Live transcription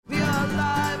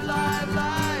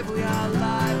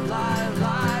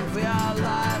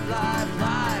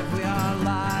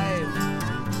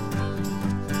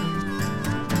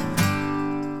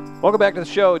Welcome back to the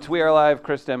show. It's We Are Live.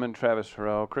 Chris Demon, Travis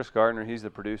Farrell. Chris Gardner, he's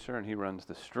the producer, and he runs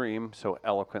the stream so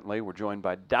eloquently. We're joined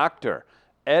by Dr.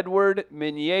 Edward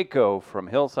Miñeco from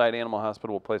Hillside Animal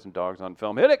Hospital. We'll play some dogs on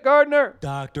film. Hit it, Gardner!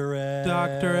 Dr. Ed.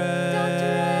 Dr. Ed.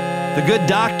 Dr. Ed. The good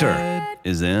doctor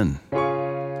is in.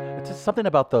 It's just something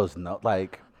about those notes.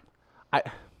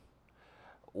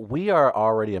 We are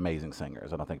already amazing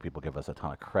singers. I don't think people give us a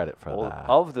ton of credit for that.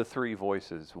 Of the three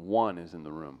voices, one is in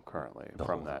the room currently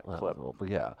from that clip.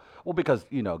 Yeah. Well, because,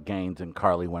 Gaines and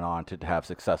Carly went on to have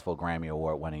successful Grammy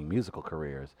Award-winning musical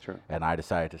careers. Sure. And I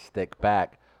decided to stick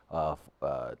back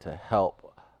to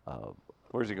help.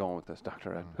 Where's he going with this,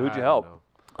 Dr. Ed? Who'd you help?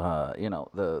 The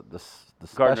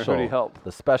Gardner, special. who'd he help?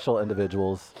 The special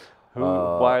individuals.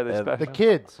 Why are they special? The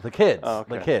kids. The kids. Oh,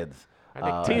 okay. The kids.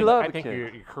 I think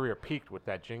your career peaked with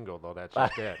that jingle, though. That's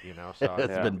just it, So It's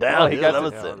been Well, down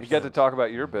ever since. You get to talk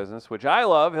about your business, which I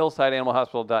love,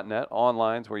 hillsideanimalhospital.net.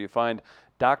 Online's where you find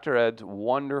Dr. Ed's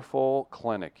wonderful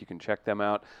clinic. You can check them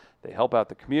out. They help out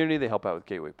the community. They help out with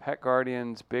Gateway Pet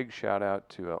Guardians. Big shout out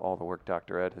to all the work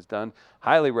Dr. Ed has done.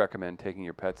 Highly recommend taking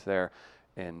your pets there.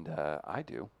 And I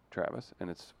do, Travis. And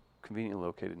it's conveniently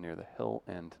located near the Hill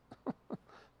and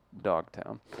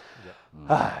Dogtown.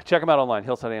 Yep. Check them out online,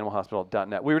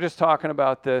 hillsideanimalhospital.net. We were just talking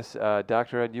about this.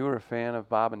 Dr. Ed, you were a fan of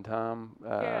Bob and Tom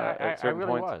at certain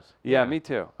really points. was. Yeah, me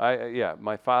too.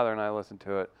 My father and I listened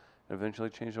to it and eventually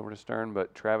changed over to Stern.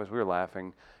 But Travis, we were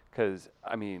laughing because,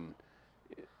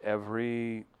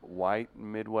 every white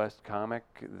Midwest comic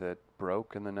that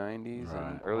broke in the 90s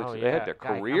and early, they had their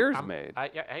careers made.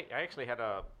 I actually had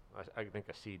I think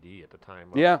a CD at the time.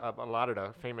 Of a lot of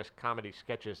the famous comedy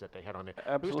sketches that they had on it.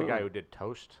 Absolutely. Who's the guy who did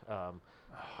Toast? Oh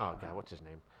God, what's his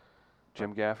name?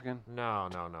 Jim Gaffigan? No.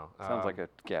 Sounds like a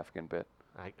Gaffigan bit.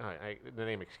 The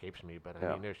name escapes me, but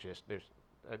I mean, there's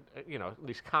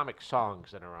these comic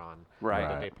songs that are on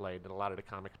that they played, that a lot of the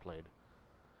comics played.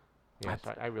 Yes,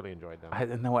 I really enjoyed them.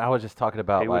 I was just talking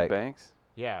about Haywood Banks?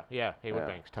 Yeah, Haywood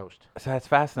Banks, Toast. So that's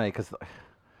fascinating because,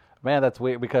 man, that's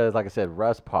weird because, like I said,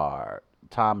 Russ Parr,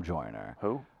 Tom Joyner.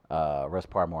 Who? Russ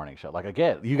Parr Morning Show. Like,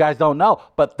 again, you guys don't know,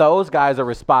 but those guys are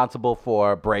responsible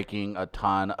for breaking a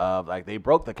ton of, they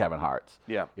broke the Kevin Harts.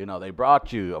 Yeah. They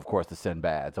brought you, of course, the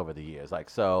Sinbads over the years.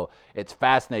 So it's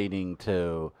fascinating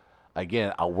to,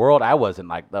 again, a world I wasn't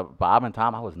Bob and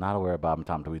Tom. I was not aware of Bob and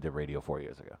Tom until we did radio 4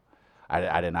 years ago.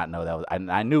 I did not know that was.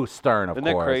 I knew Stern, of course.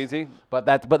 Isn't that crazy? But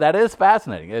that is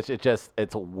fascinating.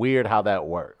 It's weird how that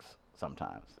works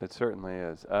sometimes. It certainly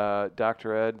is.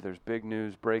 Dr. Ed, there's big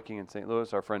news breaking in St.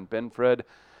 Louis. Our friend Ben Fred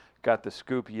got the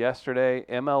scoop yesterday.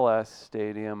 MLS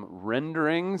Stadium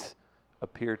renderings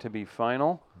appear to be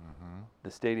final. Mm-hmm.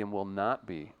 The stadium will not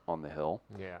be on the hill.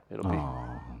 Yeah. It'll be.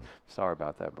 Sorry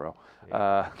about that, bro.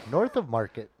 Yeah. North of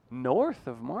Market. North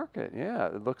of Market, yeah.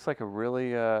 It looks like a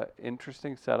really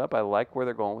interesting setup. I like where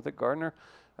they're going with it, Gardner.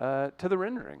 To the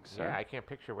renderings, sir. Yeah, I can't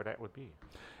picture where that would be.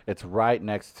 It's right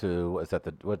next to, is that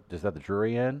the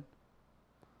Drury Inn?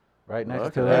 Right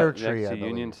next to Pear it? Tree, next I to believe.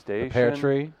 Union Station. The Pear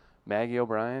Tree? Maggie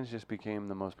O'Brien's just became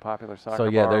the most popular soccer So,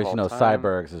 yeah, bar there's, of all time.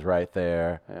 Cyberg's is right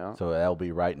there. Yeah. So that'll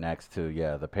be right next to,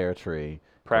 the Pear Tree.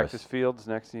 Practice fields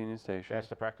next to Union Station. That's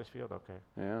the practice field? Okay.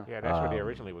 Yeah. Yeah, that's where they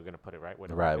originally were going to put it, right?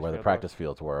 Where the practice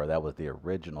fields were. That was the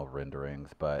original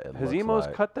renderings, but it Has looks Emos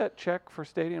like cut that check for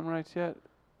stadium rights yet?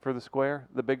 For the square?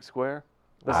 The big square?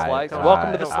 The I- slice? I-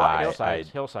 Welcome to the slice.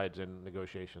 Hillside's in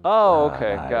negotiations. Oh,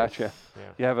 okay. Nice. Gotcha. Yeah.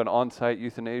 You have an on-site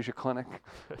euthanasia clinic?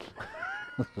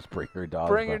 just bring your dog.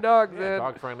 Bring your dogs Yeah, in.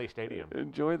 dog-friendly stadium.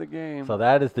 Enjoy the game. So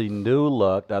that is the new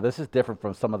look. Now, this is different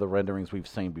from some of the renderings we've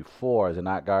seen before, is it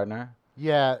not, Gardner?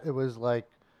 Yeah, it was what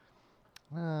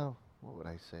would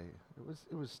I say?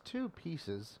 It was two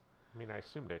pieces. I mean, I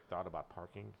assume they thought about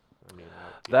parking. I mean,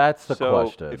 That's the so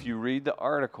question. if you read the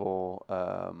article,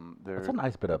 That's a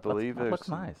nice bit I of. believe that there's looks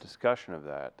some nice. discussion of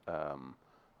that.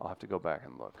 I'll have to go back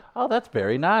and look. Oh, that's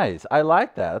very nice. I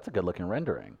like that. That's a good looking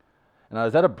rendering. Now,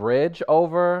 is that a bridge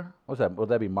over? What's that? Would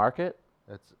that be Market?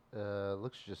 That's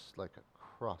looks just like a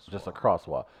crosswalk. Just a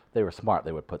crosswalk. They were smart.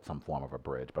 They would put some form of a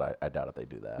bridge, but I doubt if they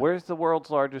do that. Where's the world's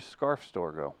largest scarf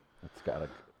store go? It's got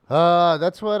a.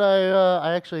 That's what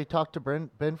I actually talked to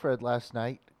Benfred last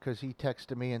night because he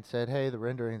texted me and said, "Hey, the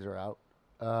renderings are out."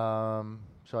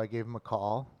 So I gave him a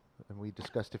call and we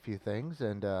discussed a few things,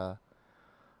 and I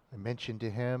mentioned to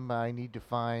him I need to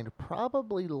find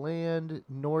probably land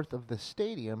north of the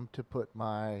stadium to put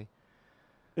my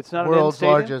It's not world's an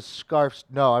in-stadium? largest scarf.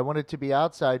 No, I want it to be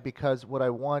outside because what I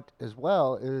want as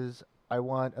well is I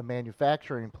want a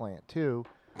manufacturing plant too,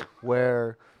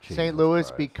 where St. Jesus Louis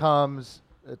Christ. becomes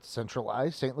it's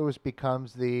centralized. St. Louis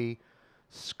becomes the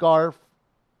scarf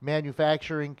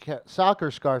manufacturing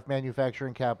soccer scarf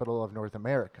manufacturing capital of North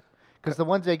America. Because the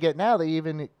ones they get now, they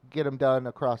even get them done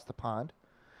across the pond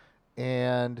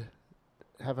and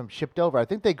have them shipped over. I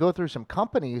think they go through some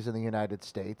companies in the United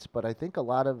States, but I think a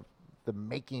lot of the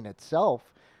making itself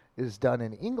is done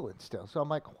in England still. So I'm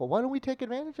like, well, why don't we take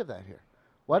advantage of that here?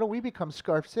 Why don't we become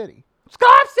Scarf City?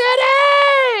 Scarf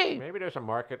City! Maybe there's a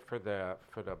market for the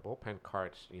bullpen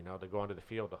carts, you know, to go into the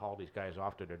field to haul these guys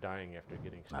off that they're dying after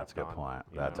getting stuff That's a good done, point.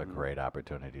 you That's know? a great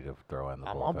opportunity to throw in the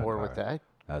I'm bullpen on board with card. that.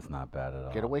 That's not bad at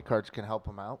all. Getaway carts can help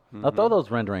them out. Now throw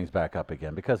those renderings back up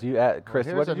again because you, Chris,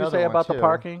 here's what did you another say one, about the too.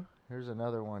 parking? Here's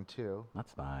another one, too.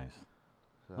 That's nice.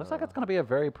 Looks like it's going to be a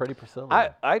very pretty facility.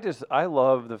 I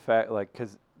love the fact, like,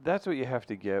 because that's what you have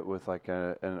to get with like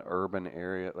an urban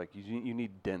area. Like you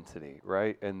need density,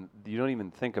 right? And you don't even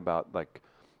think about like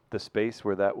the space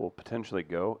where that will potentially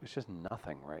go. It's just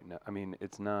nothing right now. I mean,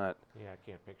 it's not. Yeah, I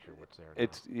can't picture what's there.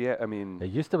 It's I mean, It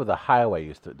used to be the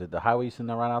highway. Did the highway used to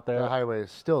run out there? The highway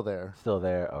is still there. Still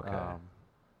there? Okay.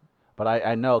 But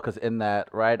I know because in that,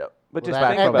 right? but Well, just that-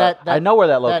 think and about. I know where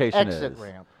that location exit is.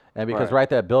 ramp. And because Right.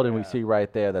 that building we see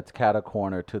right there, that's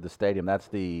corner to the stadium, that's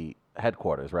the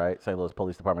headquarters, right? St. Louis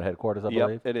Police Department headquarters, I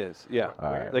believe. Yep, it is. Yeah,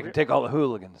 All right. they can take all the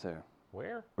hooligans there.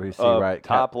 Where? Where you see right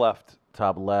top left.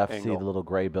 top left, see angle. the little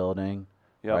gray building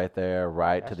Yep. right there,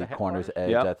 right That's to the the corner's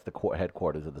edge. headquarters? Yep. That's the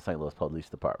headquarters of the St. Louis Police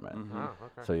Department. Mm-hmm. Oh,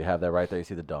 okay. So you have that right there. You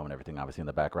see the dome and everything, obviously in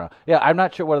the background. Yeah, I'm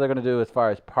not sure what they're going to do as far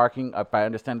as parking. If I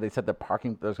understand, they said the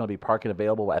parking there's going to be parking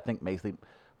available. I think mainly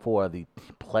for the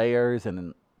players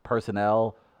and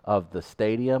personnel of the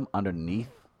stadium underneath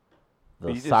the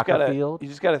You just soccer gotta, field. You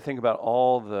just got to think about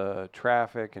all the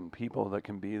traffic and people that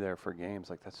can be there for games.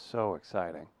 Like that's so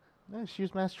exciting. Yeah, just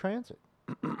use mass transit.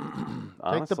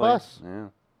 Honestly, bus. Yeah.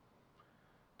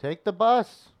 Take the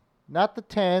bus. Not the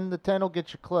 10. The 10 will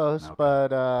get you close, Okay.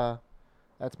 but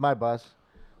that's my bus.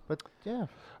 But, yeah.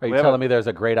 Are you We have telling a- me there's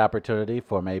a great opportunity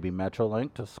for maybe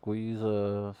MetroLink to squeeze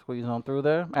on through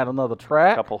there? Add another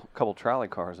track. Couple trolley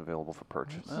cars available for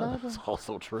purchase. That's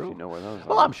also If true. you know where those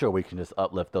Well, are. I'm sure we can just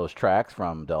uplift those tracks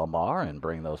from Del Mar and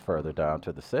bring those further down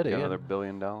to the city. Get another and- $1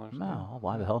 billion. No,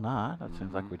 why the hell not? That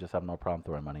seems like we just have no problem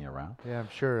throwing money around. Yeah, I'm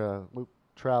sure a loop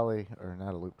trolley, or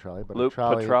not a loop trolley, but Loop a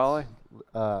trolley. trolley.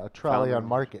 A trolley on Trolley.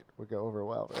 Market would go over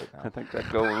well right I now. think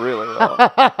that'd go really well.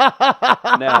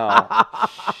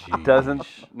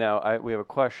 We have a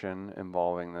question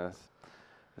involving this.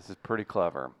 This is pretty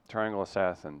clever. Triangle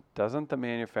Assassin. Doesn't the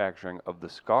manufacturing of the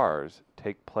scars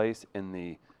take place in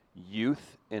the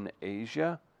Youth in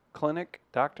Asia clinic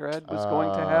Dr. Ed was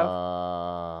going to have?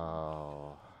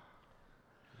 Oh.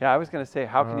 Yeah, I was going to say,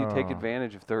 how can you take Oh.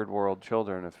 advantage of third world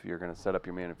children if you're going to set up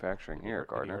your manufacturing here, Did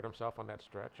he Gardner? hurt himself on that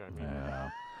stretch? I mean,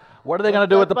 Yeah. What are they Well, going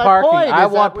to do with the that's my parking? point, I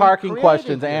is want that we parking created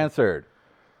questions it. answered.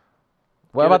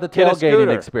 What Get about a- the get a tailgating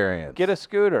scooter. experience? Get a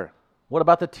scooter. What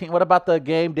about the team? What about the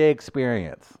game day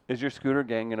experience? Is your scooter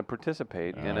gang going to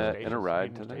participate in a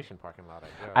ride to the? station parking lot?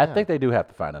 I guess. I think they do have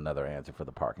to find another answer for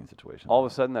the parking situation. All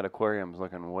of a sudden, that aquarium's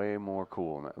looking way more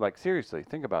cool. Like seriously,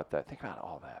 think about that. Think about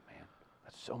all that, man.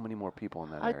 That's so many more people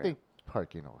in that I area. think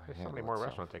parking will There's so handle many more itself.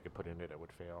 restaurants they could put in it that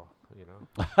would fail. You know.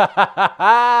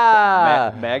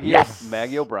 Maggie, yes.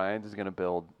 Maggie O'Brien's is going to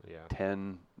build Yeah.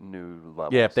 10 new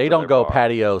levels. Yeah, if they to don't their go bar.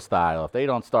 patio style, if they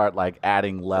don't start like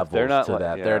adding levels not to like-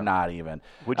 that, yeah. they're not even.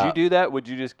 Would you do that? Would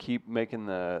you just keep making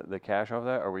the cash off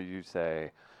that, or would you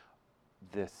say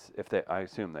this? If they, I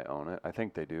assume they own it. I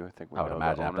think they do. I think we I would know the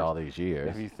imagine after all owners. these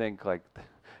years. If you think like,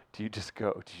 do you just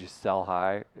sell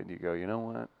high and you go, you know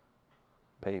what?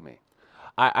 Pay me.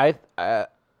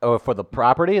 Or for the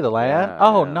property, the land? Yeah,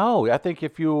 Oh yeah. no, I think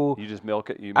if you You just milk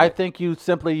it. I think you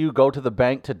go to the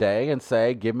bank today and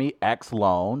say, "Give me X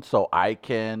loan so I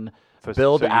can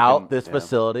build so you out can- this yeah.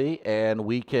 facility, and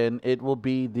it will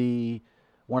be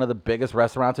one of the biggest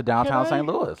restaurants in downtown St.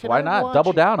 Louis. can Why I not watch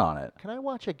double it? down on it?" Can I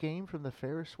watch a game from the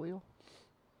Ferris wheel?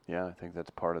 Yeah, I think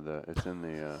that's part of the. It's in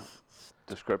the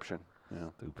description. Yeah.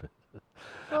 Stupid.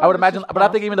 Well, I would this imagine, is but I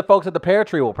think even the folks at the Pear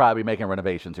Tree will probably be making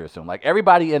renovations here soon. Like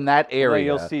everybody in that area,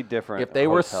 you'll see different If they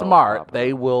were hotels smart, popping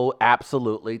they up. will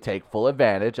absolutely take full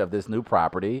advantage of this new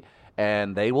property,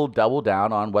 and they will double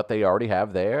down on what they already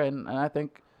have there. And I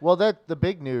think Well, the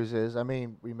big news is, I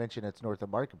mean, we mentioned it's north of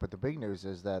Market, but the big news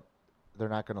is that they're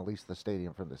not going to lease the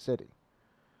stadium from the city.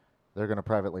 They're going to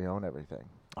privately own everything.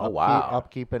 Oh, wow.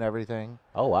 Upkeep and everything.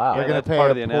 oh wow, They're going to that's pay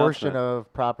part of the a portion announcement.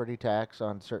 of property tax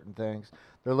on certain things.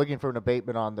 They're looking for an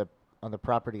abatement on the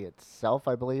property itself,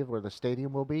 I believe, where the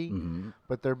stadium will be. Mhm.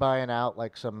 But they're buying out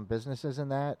like some businesses in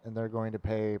that, and they're going to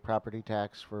pay property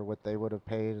tax for what they would have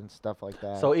paid and stuff like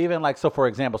that. So even like for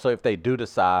example, so if they do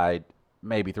decide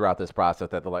maybe throughout this process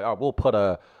that they're like, oh, we'll put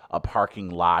a parking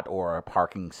lot or a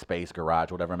parking space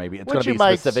garage, whatever maybe it's going to you be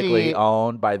might specifically see-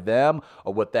 owned by them,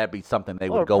 or would that be something they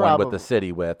would Or go in with the probably-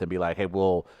 city with and be like, hey,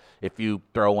 if you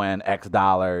throw in X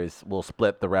dollars, we'll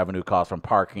split the revenue cost from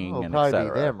parking It'll and et probably be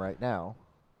cetera. them right now.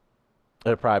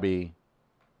 It'd probably be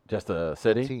just the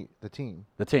city, The team.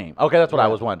 the team. Okay, that's what I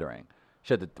Yeah. was wondering.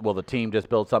 Will the team just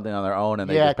build something on their own and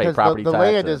they Yeah, just pay because property the tax?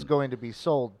 land is and- going to be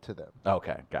sold to them.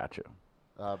 Okay, got you.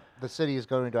 The city is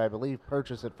going to, I believe,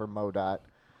 purchase it from MoDOT,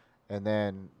 and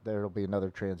then there will be another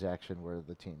transaction where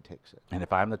the team takes it. And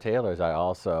if I'm the Taylors,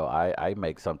 I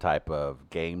make some type of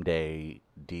game day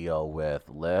deal with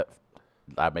Lyft.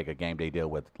 I make a game day deal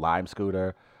with Lime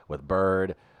Scooter, with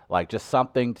Bird, like just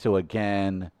something to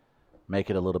again make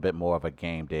it a little bit more of a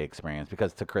game day experience.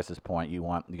 Because to Chris's point, you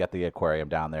got the aquarium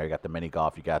down there, you got the mini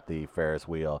golf, you got the Ferris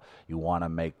wheel. You want to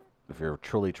make, if you're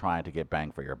truly trying to get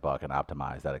bang for your buck and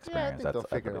optimize that Yeah, I experience, think they'll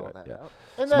that's figure what all it, that yeah. out.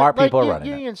 And Smart that, people like, are running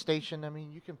it. Union Station, I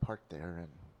mean, you can park there and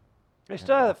They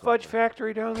still have the fudge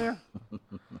factory down there.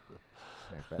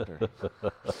 they're better.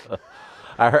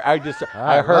 I heard.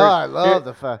 I love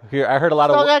the fact. Here, I heard a lot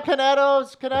Still of. got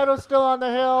Canetto's. Canetto's still on the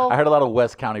hill. I heard a lot of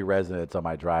West County residents on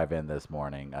my drive in this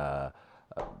morning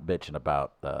bitching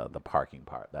about the parking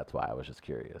part. That's why I was just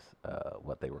curious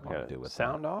what they were going Yeah, to do with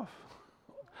sound that. off.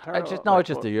 It's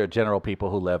just your general people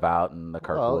who live out in the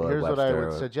Kirkwood, Well, here's what I would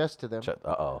Webster. suggest to them.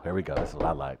 Here we go. This is what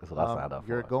I like. This is what I signed up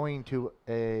You're for. going to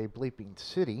a bleeping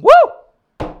city.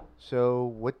 Woo! So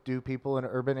what do people in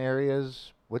urban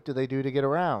areas, what do they do to get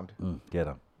around? Get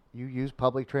them. You use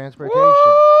public transportation.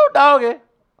 Woo, doggy.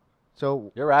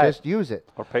 So You're right. just use it.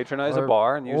 Or patronize a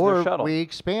bar and use or their shuttle. we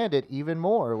expand it even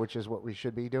more, which is what we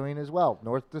should be doing as well,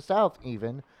 north to south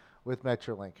even with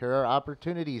Metrolink. Here are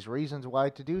opportunities, reasons why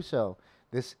to do so.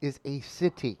 This is a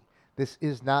city. This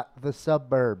is not the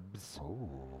suburbs.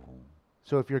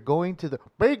 So if you're going to the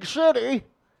big city,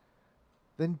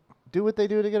 then do what they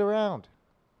do to get around.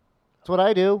 That's what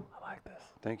I do. I like this.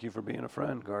 Thank you for being a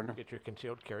friend, Gardner. Get your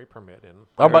concealed carry permit in.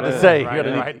 I'm about to say, Right, you're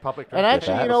gonna right, need- public And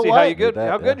transportation. actually, you know See what? how you good, Need that,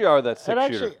 how good yeah. you are with that And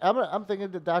six-shooter. actually, I'm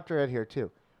thinking to Dr. Ed here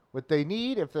too. What they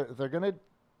need, if they're going to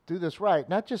do this right,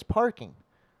 not just parking,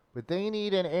 but they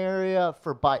need an area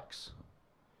for bikes.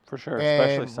 For sure,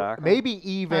 especially And soccer. maybe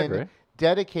agree. even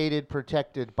dedicated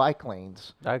protected bike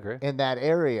lanes I agree. in that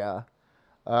area.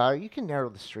 You can narrow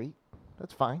the street.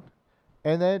 That's fine.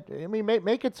 And then, I mean,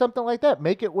 make it something like that.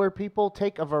 Make it where people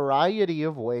take a variety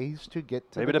of ways to get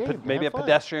to Maybe the a game. maybe a Have fun.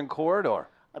 pedestrian corridor.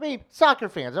 I mean, soccer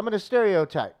fans, I'm going to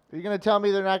stereotype. You're going to tell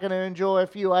me they're not going to enjoy a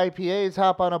few IPAs,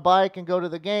 hop on a bike, and go to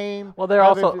the game. Well, they're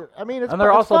have a also, few- I mean, it's, and they're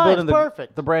it's also fine, building it's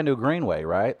perfect. the brand new Greenway,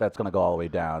 right? That's going to go all the way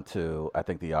down to, I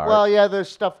think, the arch. Well, yeah, there's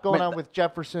stuff going I mean, on with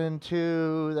Jefferson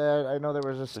too. That I know there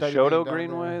was a The study. Shoto being done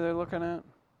Greenway there. they're looking at.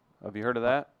 Have you heard of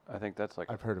that? I think that's like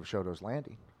I've heard of Shoto's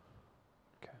Landing.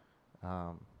 Okay.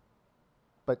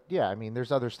 But yeah, I mean,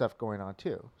 there's other stuff going on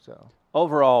too. So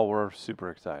overall we're super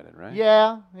excited, right?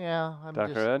 yeah.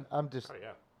 Dr. Ed? I'm just. Oh,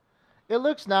 yeah. It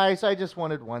looks nice. I just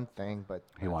wanted one thing, but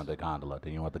he wanted the gondola. Do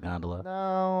you want the gondola?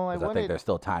 no, I 'Cause I wanted. think there's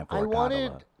still time for I a gondola.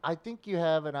 wanted. I think you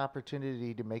have an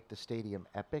opportunity to make the stadium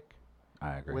epic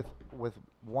I agree. with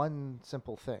one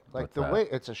simple thing. Like What's the that? way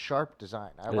it's a sharp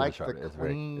design. I It is like sharp. the It's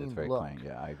clean it's very look. clean.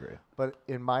 Yeah, I agree. But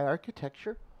in my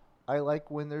architecture, I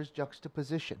like when there's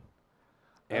juxtaposition.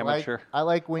 Amateur I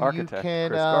like when you architect, can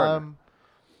Chris Gardner.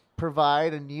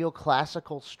 provide a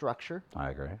neoclassical structure I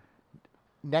agree.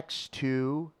 next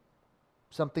to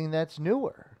something that's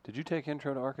newer. Did you take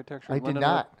intro to architecture? I at did Lindenwood?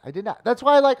 not. I did not. That's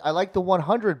why I like the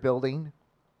 100 building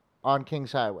on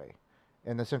Kings Highway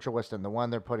in the Central West End, the one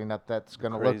they're putting up that's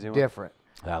going to Crazy look one. different.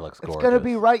 That looks gorgeous. It's going to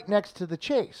be right next to the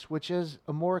Chase, which is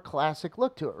a more classic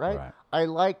look to it, right? Right. I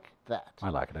like that. I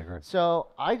like it. I agree. So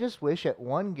I just wish at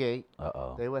one gate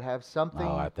Uh-oh. they would have something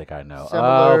Oh, I think I know.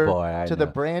 similar Oh, boy. I to the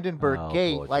know. Brandenburg Oh,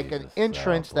 Gate, boy, like an Jesus.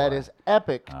 entrance Oh, that boy. is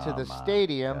epic to Oh, the my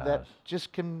stadium that gosh.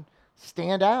 just can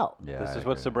stand out. Yeah, This I is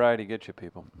what agree. sobriety gets you,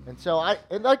 people. And so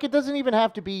it doesn't even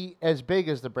have to be as big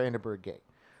as the Brandenburg Gate,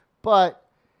 but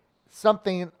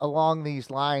something along these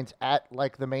lines at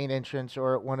like the main entrance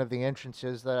or at one of the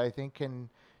entrances that I think can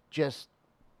just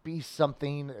be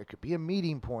something. It could be a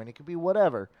meeting point. It could be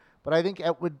whatever. But I think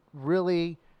it would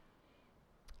really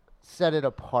set it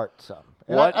apart some.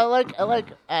 And What- I like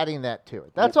adding that to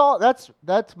it. That's all. That's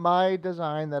my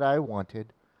design that I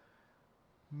wanted.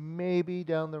 Maybe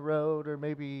down the road, or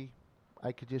maybe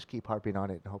I could just keep harping on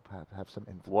it and hope have some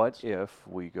influence. What if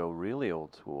we go really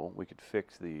old school? We could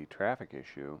fix the traffic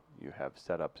issue. You have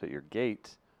setups at your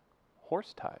gates,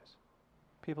 horse ties.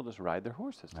 People just ride their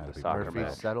horses to That'd the be soccer perfect. match.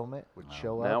 Murphy's settlement would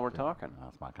show up. Now we're talking.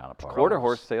 That's my kind of part. Quarter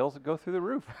horse sales that go through the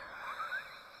roof.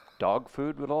 dog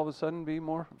food would all of a sudden be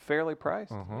more fairly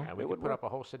priced. Yeah, we would put up a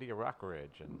whole city of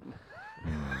Rockridge. And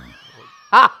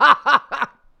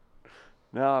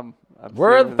No, I'm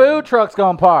Where are seeing the food trucks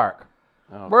gonna park?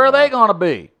 Oh, Where are they God. gonna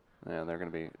be? Yeah, they're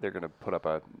gonna put up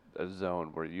a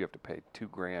zone where you have to pay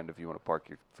 $2,000 if you want to park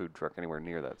your food truck anywhere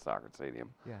near that soccer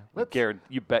stadium. Yeah.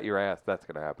 You bet your ass that's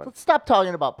gonna happen. Let's stop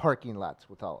talking about parking lots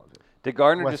with all of it. Did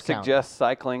Gardner West just County. suggest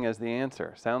cycling as the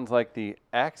answer? Sounds like the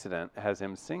accident has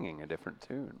him singing a different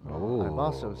tune. I'm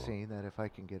also seeing that if I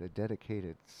can get a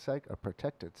dedicated, a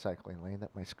protected cycling lane,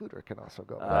 that my scooter can also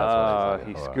go.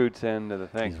 He scoots into the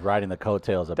thing. He's riding the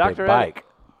coattails of Dr. Big Ed, Bike.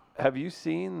 Have you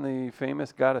seen the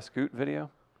famous Gotta Scoot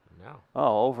video? no.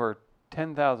 Oh, over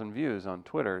 10,000 views on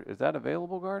Twitter. Is that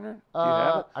available, Gardner? Do you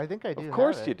have it? I think I do. Of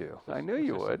course have you it. do. I knew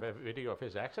you Is this would. a video of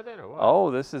his accident or what? Oh,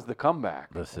 this is the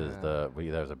comeback. This is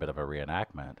there's a bit of a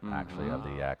reenactment actually of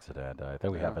the accident. I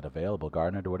think we have it available.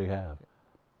 Gardner, what do you have?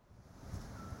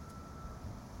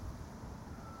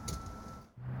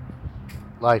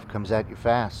 Life comes at you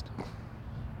fast.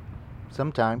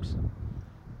 Sometimes,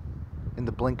 in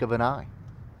the blink of an eye.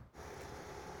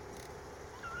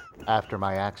 After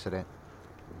my accident,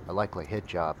 a likely hit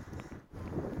job,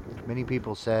 many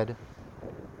people said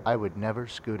I would never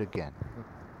scoot again.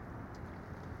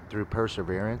 Through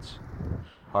perseverance,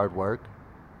 hard work,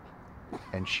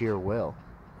 and sheer will,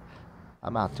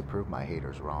 I'm out to prove my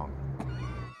haters wrong.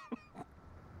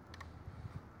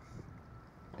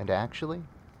 And actually,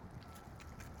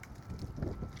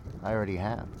 I already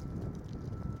have.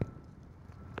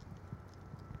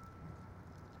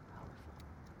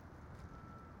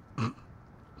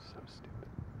 So stupid.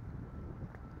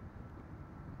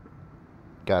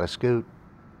 Gotta scoot.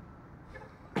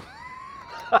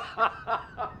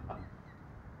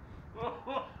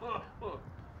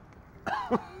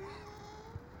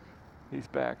 He's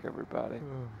back, everybody.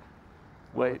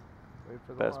 Wait,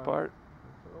 best part?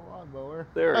 Lawnmower.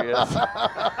 There he is.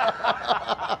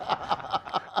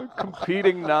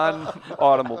 Competing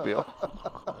non-automobile.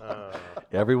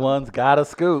 Everyone's got a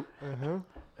scoop.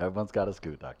 Everyone's got a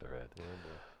scoop, Dr. Ed.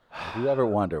 Do you ever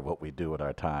wonder what we do with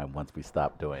our time once we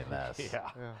stop doing this? Yeah.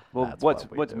 Well, That's what's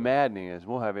what we do. maddening is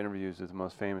we'll have interviews with the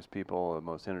most famous people, the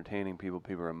most entertaining people,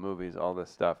 people in movies, all this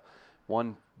stuff.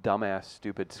 One dumbass,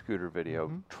 stupid scooter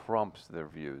video trumps their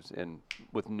views, and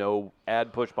with no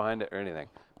ad push behind it or anything.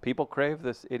 People crave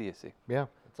this idiocy. Yeah,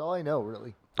 that's all I know,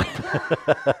 really.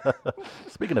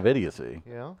 Speaking of idiocy,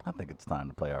 Yeah. I think it's time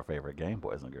to play our favorite game,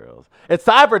 boys and girls. It's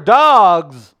time for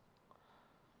Dogs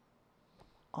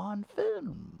on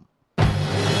Film.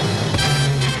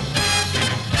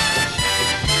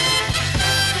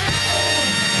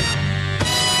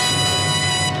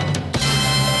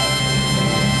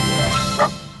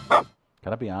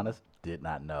 Can I be honest? Did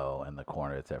not know in the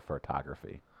corner it said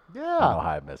photography. I don't know Yeah. how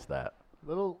I missed that.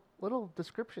 Little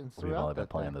descriptions We've throughout. only been that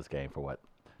playing thing. this game for what,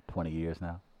 20 years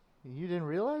now? You didn't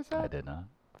realize that? I did not.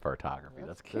 Photography.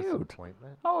 That's cute.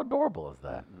 Disappointment. How adorable is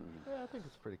that? Yeah, I think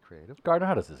it's pretty creative. Gardner,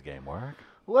 how does this game work?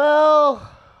 Well.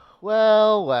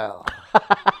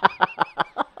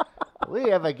 We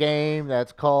have a game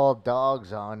that's called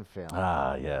Dogs on Film.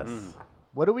 Ah, yes.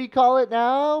 What do we call it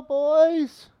now,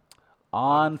 boys?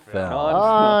 On film.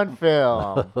 On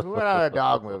film. We're not a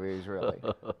dog movies, really.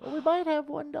 But we might have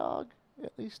one dog,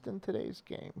 at least in today's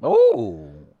game. Oh.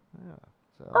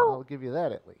 So I'll give you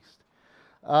that at least.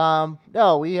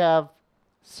 No, we have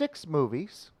 6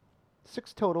 movies,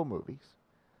 6 total movies,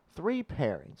 3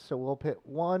 pairings. So we'll pit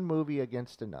one movie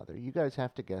against another. You guys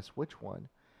have to guess which one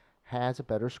has a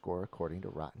better score according to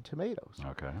Rotten Tomatoes.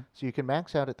 Okay. So you can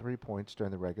max out at 3 points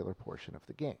during the regular portion of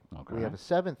the game. Okay. We have a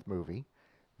 7th movie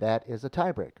that is a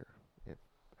tiebreaker.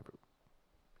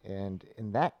 And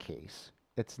in that case,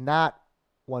 it's not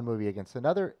one movie against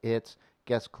another, it's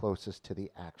guess closest to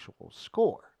the actual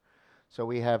score. So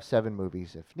we have 7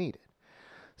 movies if needed.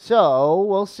 So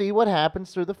we'll see what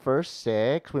happens through the first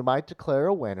 6. We might declare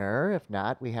a winner. If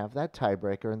not, we have that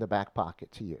tiebreaker in the back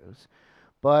pocket to use.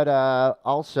 But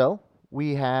also,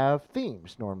 we have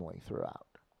themes normally throughout.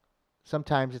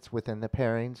 Sometimes it's within the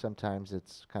pairing. Sometimes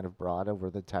it's kind of broad over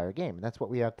the entire game. And that's what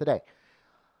we have today.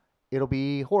 It'll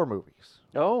be horror movies.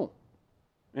 Oh,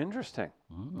 interesting.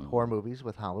 Horror movies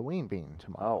with Halloween being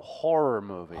tomorrow. Oh, horror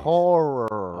movies. Horror.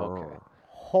 Okay.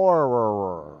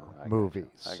 Horror I gotcha.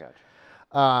 movies. I got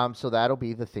you. So that'll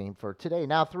be the theme for today.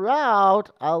 Now,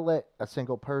 throughout, I'll let a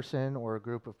single person or a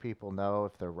group of people know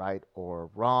if they're right or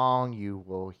wrong. You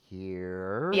will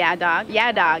hear Yeah, dog.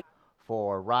 Yeah, dog.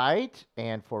 for right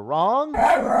and for wrong.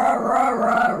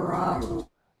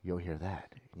 You'll hear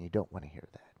that, and you don't want to hear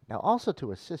that. Now, also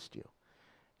to assist you,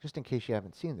 just in case you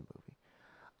haven't seen the movie,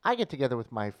 I get together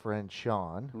with my friend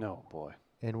Sean, No, boy.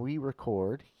 and we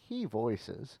record, he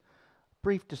voices,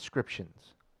 brief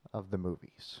descriptions of the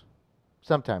movies.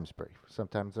 Sometimes brief,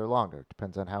 sometimes they're longer.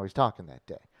 Depends on how he's talking that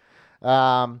day.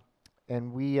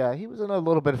 And he was in a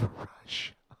little bit of a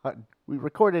rush. We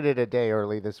recorded it a day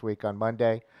early this week on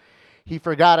Monday. He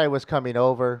forgot I was coming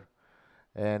over,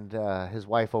 and his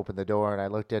wife opened the door, and I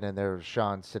looked in, and there was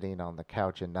Sean sitting on the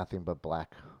couch in nothing but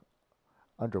black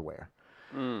underwear.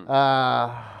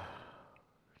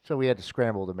 So we had to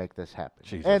scramble to make this happen.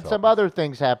 Jesus and help some us. other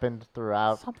things happened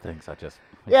throughout. Some things I just.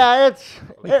 Yeah,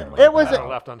 it was Never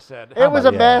left unsaid. it was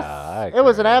a Yeah, mess. I It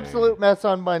was an agree. absolute mess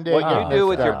on Monday. What getting you do this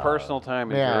with your done. personal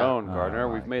time is Yeah. your own, Gardner.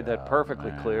 Oh We've my made that God, perfectly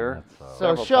man, clear. that's so- So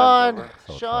several Sean, times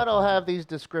over. Sean will have these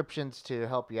descriptions to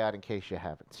help you out in case you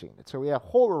haven't seen it. So we have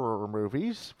horror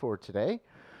movies for today.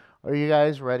 Are you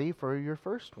guys ready for your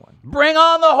first one? Bring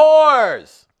on the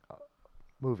whores!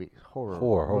 Movies, horror.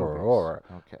 Horror.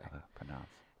 movies. Okay. Pronounce.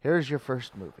 Here's your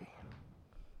first movie.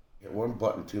 Hit one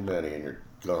button too many and you're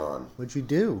gone. What'd you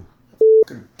do?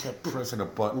 Kept pressing a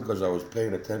button because I was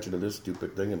paying attention to this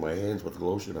stupid thing in my hands with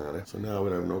lotion on it. So now I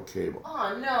would have no cable.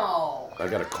 Oh, no. I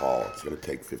got a call. It's going to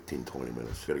take 15, 20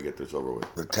 minutes. Got to get this over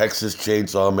with. The Texas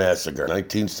Chainsaw Massacre,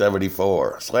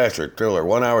 1974. Slasher thriller,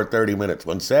 1 hour, 30 minutes.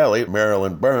 When Sally,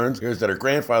 Marilyn Burns, hears that her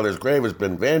grandfather's grave has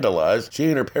been vandalized, she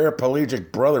and her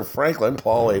paraplegic brother Franklin,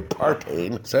 Paul A.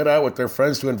 Partain, set out with their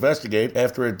friends to investigate.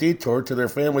 After a detour to their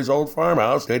family's old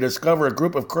farmhouse, they discover a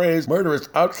group of crazed, murderous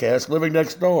outcasts living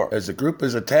next door. As the group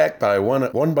is attacked by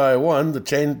one by one, the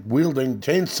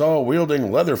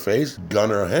chainsaw-wielding Leatherface,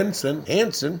 Gunnar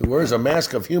Hansen, who wears a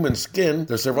mask of human skin,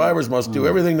 the survivors must do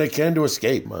everything they can to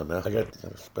escape. Come on now, I got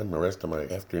to spend the rest of my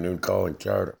afternoon calling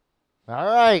charter. All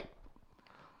right.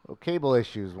 Well, cable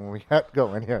issues when we got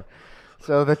going here.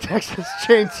 So the Texas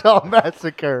Chainsaw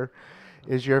Massacre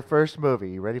is your first movie.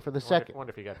 You ready for the second? I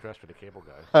wonder if he got dressed for the cable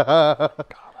guy. God,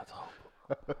 let's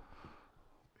hope.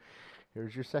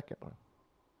 Here's your second one.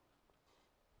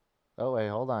 Oh, wait,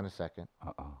 hold on a second.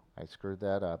 Uh-oh. I screwed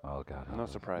that up. Oh, God. No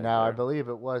surprise. Now, I there. believe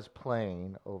it was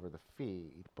playing over the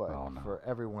feed, but Oh, no. for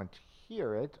everyone to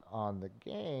hear it on the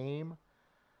game,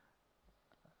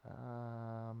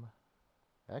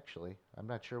 actually, I'm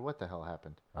not sure what the hell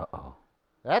happened. Uh-oh.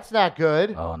 That's not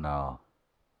good. Oh, no.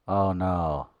 Oh,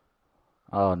 no.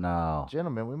 Oh, no.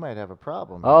 Gentlemen, we might have a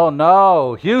problem. Oh,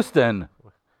 no. Houston.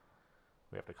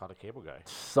 We have to call the cable guy.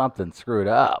 Something screwed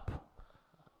up.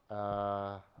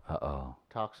 Uh-oh.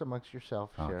 Talks amongst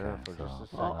yourself, Okay, Sheriff, for so-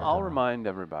 just a Well, second. I'll remind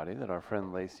everybody that our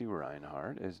friend Lacey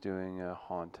Reinhardt is doing a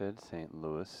Haunted St.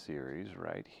 Louis series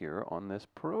right here on this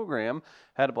program.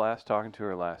 Had a blast talking to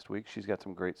her last week. She's got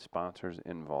some great sponsors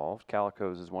involved.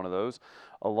 Calico's is one of those,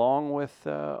 along with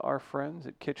our friends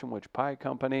at Kitchen Witch Pie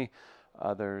Company.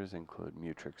 Others include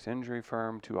Mutrix Injury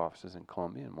Firm, 2 offices in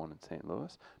Columbia and 1 in St.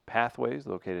 Louis. Pathways,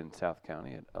 located in South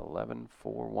County at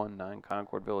 11419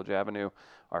 Concord Village Avenue.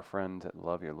 Our friends at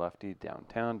Love Your Lefty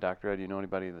downtown. Dr. Ed, you know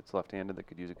anybody that's left-handed that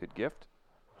could use a good gift?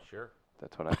 Sure.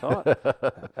 That's what I thought.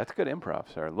 That's good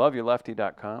improv, sir.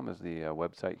 LoveYourLefty.com is the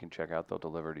website you can check out. They'll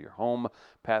deliver to your home.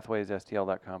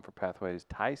 PathwaysSTL.com for Pathways.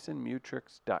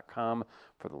 TysonMutrix.com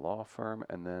for the law firm.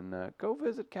 And then go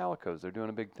visit Calico's. They're doing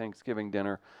a big Thanksgiving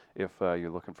dinner if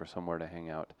you're looking for somewhere to hang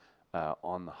out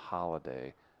on the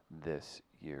holiday this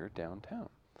year downtown.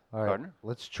 All right, Gardner?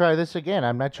 let's try this again.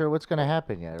 I'm not sure what's going to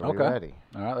happen yet. Are we ready?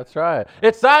 All right, let's try it.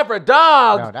 It's time for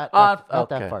dogs. No, not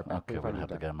okay. that far back. Okay, We've we're gonna already have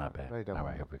to done get in my bed. Already done All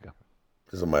one. right, here we go.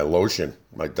 This is my lotion,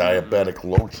 my diabetic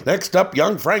lotion. Next up,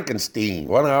 Young Frankenstein,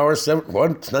 1 hour,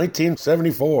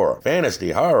 1974.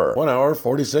 Fantasy horror, 1 hour,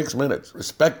 46 minutes.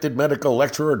 Respected medical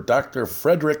lecturer Dr.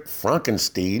 Frederick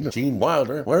Frankenstein, Gene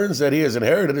Wilder, learns that he has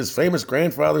inherited his famous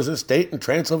grandfather's estate in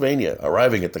Transylvania.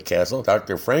 Arriving at the castle,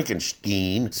 Dr.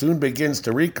 Frankenstein soon begins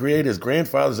to recreate his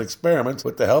grandfather's experiments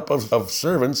with the help of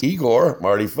servants Igor,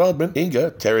 Marty Feldman,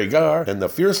 Inga, Terry Garr, and the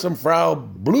fearsome Frau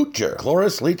Blucher,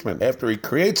 Cloris Leachman. After he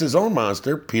creates his own monster,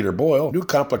 Peter Boyle, new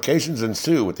complications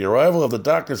ensue with the arrival of the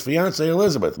doctor's fiancée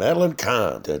Elizabeth, Madeline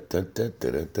Kahn.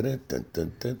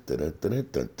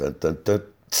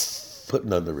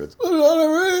 Putting on the ritz.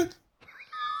 I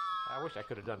wish I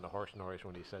could have done the horse noise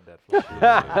when he said that.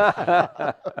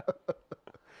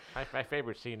 My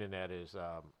favorite scene in that is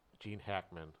Gene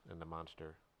Hackman in The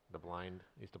Monster.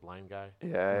 He's the blind guy.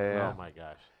 Yeah. Oh my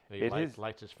gosh. He It is-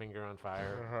 lights his finger on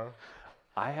fire.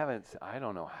 I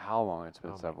don't know how long it's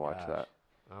been since I've watched that.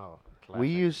 Oh, We classic.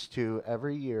 used to,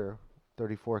 every year,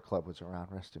 34 Club was around,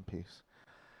 rest in peace,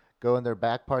 go in their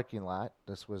back parking lot.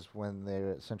 This was when they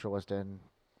were at Central West End,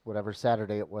 whatever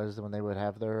Saturday it was, when they would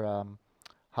have their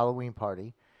Halloween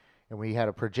party. And we had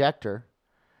a projector,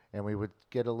 and we would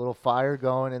get a little fire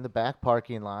going in the back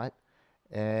parking lot.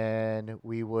 and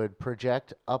we would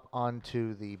project up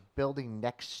onto the building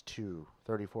next to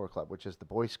 34 Club, which is the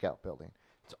Boy Scout building.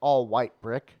 It's all white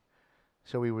brick.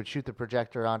 So we would shoot the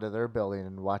projector onto their building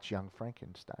and watch Young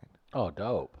Frankenstein. Oh,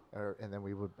 dope. And then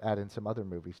we would add in some other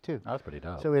movies, too. That's pretty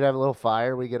dope. So we'd have a little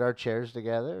fire. We'd get our chairs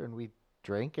together, and we'd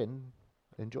drink and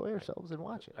enjoy ourselves and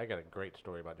watch it. I got a great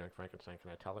story about Young Frankenstein. Can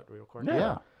I tell it real quick?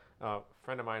 Yeah. A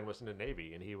friend of mine was in the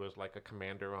Navy, and he was like a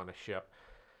commander on a ship.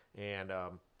 And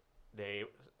they,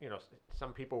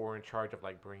 some people were in charge of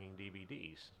like bringing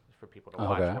DVDs for people to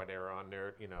watch while they were on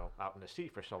their, out in the sea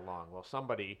for so long. Well,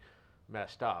 somebody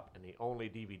messed up, and the only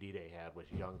DVD they had was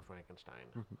Young Frankenstein.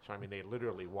 So I mean, they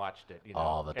literally watched it,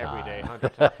 all the every time. day,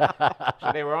 100 times.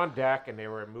 So they were on deck, and they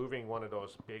were moving one of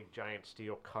those big giant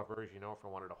steel covers,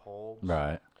 from one of the holds.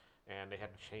 Right. And they had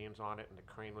chains on it, and the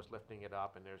crane was lifting it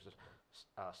up. And there's this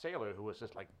sailor who was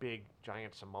this like big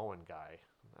giant Samoan guy.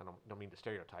 I don't mean to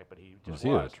stereotype, but he just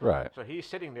was. Huge, right? So he's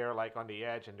sitting there like on the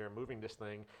edge, and they're moving this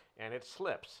thing, and it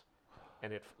slips,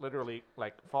 and it literally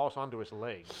like falls onto his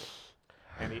legs.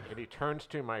 And he turns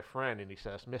to my friend and he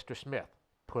says, "Mr. Smith,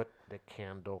 put the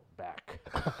candle back."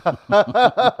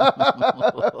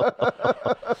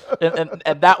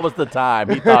 and that was the time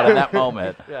he thought in that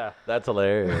moment. Yeah. That's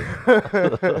hilarious.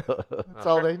 That's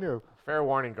all they knew. Fair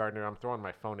warning, Gardner, I'm throwing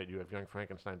my phone at you if Young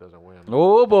Frankenstein doesn't win.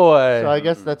 Oh, boy. So I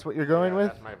guess that's what you're going with?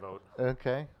 That's my vote.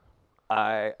 Okay.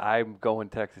 I'm going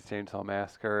Texas Chainsaw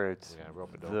Massacre.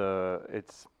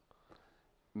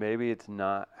 Maybe it's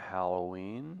not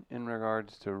Halloween in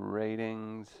regards to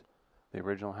ratings. The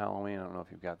original Halloween, I don't know if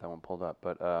you've got that one pulled up,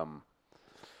 but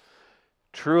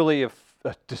truly a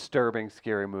disturbing,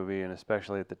 scary movie, and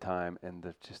especially at the time,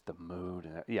 and just the mood.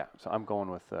 And so I'm going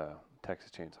with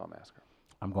Texas Chainsaw Massacre.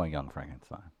 I'm going Young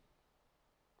Frankenstein.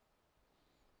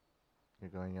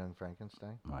 You're going Young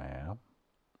Frankenstein? I am.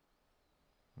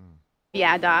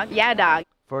 Yeah, dog. Yeah, dog.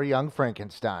 For Young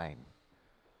Frankenstein.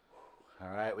 All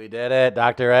right, we did it.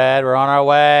 Dr. Ed, we're on our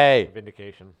way.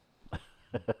 Vindication.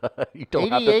 You don't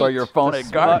have to throw your phone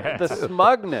at Gardner. The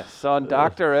smugness on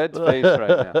Dr. Ed's face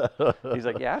right now. He's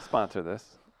like, yeah, I sponsor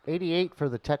this. 88 for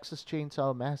the Texas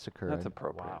Chainsaw Massacre. That's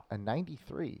appropriate. Wow. A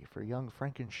 93 for Young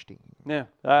Frankenstein. Yeah,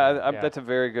 that's a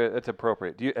very good. That's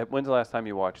appropriate. When's the last time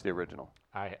you watched the original?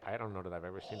 I don't know that I've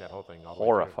ever seen that whole thing.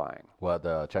 Horrifying. What,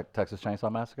 the Texas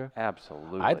Chainsaw Massacre?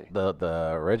 Absolutely.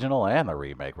 The original and the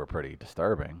remake were pretty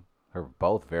disturbing. They're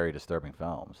both very disturbing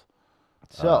films.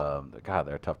 So, God,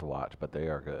 they're tough to watch, but they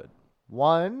are good.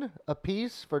 1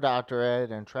 apiece for Dr. Ed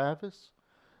and Travis.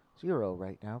 0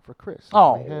 right now for Chris.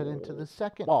 Oh. We head into the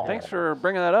second. Thanks for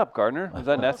bringing that up, Gardner. Is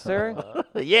that necessary?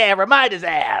 Yeah, remind his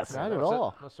ass. Not at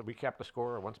all. Let's recap the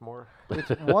score once more. It's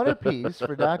 1 apiece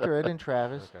for Dr. Ed and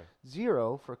Travis. Okay.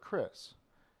 0 for Chris.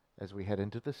 As we head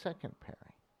into the second pairing.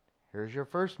 Here's your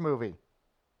first movie.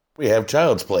 We have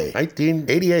Child's Play,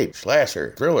 1988,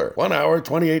 slasher, thriller, 1 hour,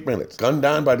 28 minutes. Gunned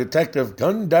down by Detective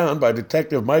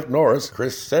Mike Norris,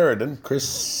 Chris Sarandon,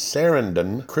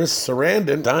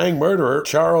 dying murderer,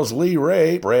 Charles Lee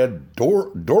Ray, Brad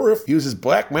Dourif uses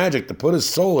black magic to put his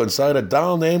soul inside a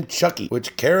doll named Chucky,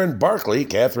 which Karen Barkley,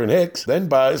 Catherine Hicks, then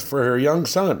buys for her young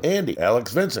son, Andy,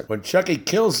 Alex Vincent. When Chucky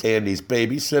kills Andy's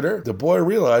babysitter, the boy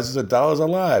realizes the doll is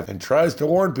alive and tries to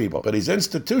warn people, but he's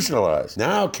institutionalized.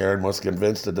 Now Karen must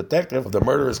convince the detective of the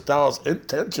murderous doll's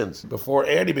intentions before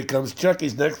Andy becomes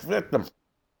Chucky's next victim.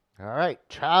 All right,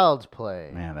 Child's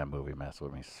Play. Man, that movie messed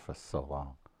with me for so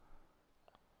long.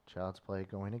 Child's Play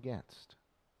going against.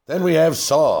 Then we have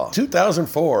Saw,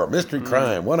 2004, mystery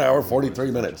crime, 1 hour, 43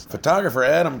 minutes. Photographer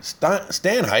Adam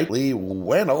Stanheidt, Lee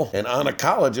Wennell, and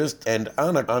oncologist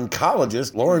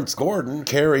Lawrence Gordon,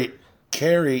 Carrie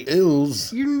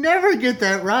Ills. You never get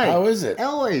that right. How is it?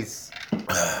 Elwes.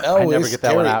 I never get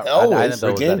that one out. I didn't know it was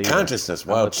regained that either. consciousness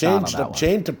I'm while with John on that one.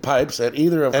 chained to pipes at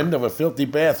either end of a filthy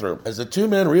bathroom. As the two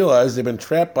men realize they've been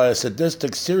trapped by a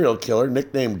sadistic serial killer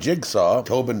nicknamed Jigsaw,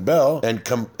 Tobin Bell,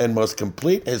 and must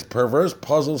complete his perverse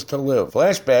puzzles to live.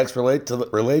 Flashbacks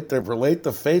relate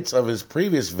the fates of his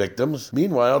previous victims.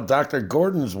 Meanwhile, Dr.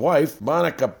 Gordon's wife,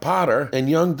 Monica Potter, and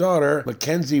young daughter,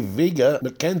 Mackenzie Vega,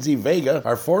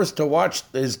 are forced to watch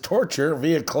his torture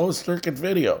via closed-circuit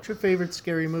video. What's your favorite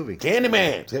scary movie? Candyman.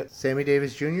 Sammy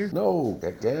Davis Jr.? No,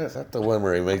 that's not the one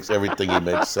where he makes everything he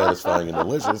makes satisfying and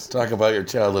delicious. Talk about your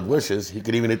childhood wishes. He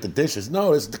could even eat the dishes.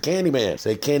 No, it's the Candyman.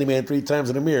 Say Candyman 3 times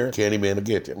in the mirror. Candyman will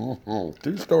get you.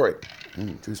 True story.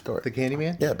 True story. The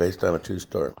Candyman? Yeah, based on a true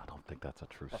story. I don't think that's a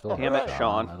true story. Damn it,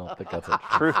 Sean. I don't think that's a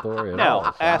true story at Now,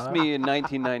 all. ask me in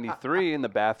 1993 in the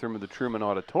bathroom of the Truman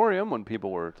Auditorium when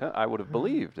people were, I would have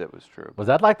believed it was true. Was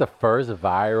that like the first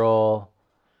viral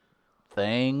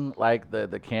thing like the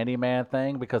Candyman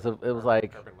thing because it was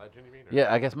like Urban legend, you mean? Or-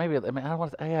 yeah, I guess maybe I mean I don't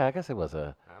want to yeah, I guess it was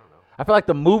a I don't know. I feel like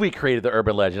the movie created the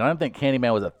urban legend. I don't think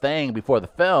Candyman was a thing before the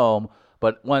film,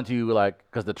 but once you like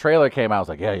because the trailer came out, I was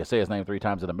like, yeah, you say his name 3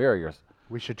 times in the mirror.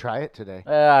 We should try it today.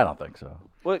 I don't think so.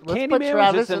 Well, Let's Candyman put was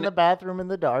Travis just in the bathroom in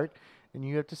the dark, and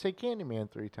you have to say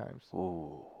Candyman 3 times.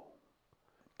 Ooh.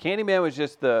 Candyman was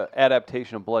just the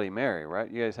adaptation of Bloody Mary, right?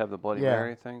 You guys have the Bloody Yeah.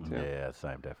 Mary thing too. Yeah,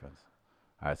 same difference.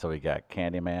 All right, so we got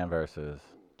Candyman versus.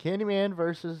 Candyman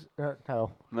versus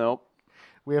no. Nope.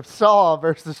 We have Saw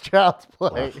versus Child's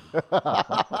Play.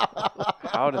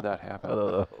 How did that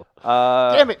happen?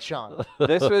 Damn it, Sean.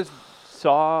 This was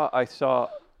Saw. I saw.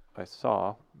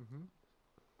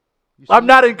 I'm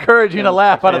not encouraging you to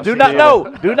laugh. But do not.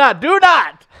 No. Do not.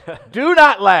 Do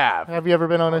not laugh. Have you ever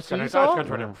been on a I thought I was seesaw? going to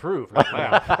try to improve, not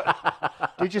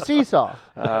laugh. Did you seesaw?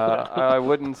 I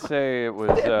wouldn't say it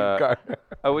was.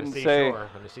 I wouldn't say. On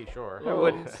the seashore. I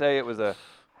wouldn't say it was a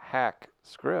hack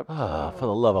script. Oh, for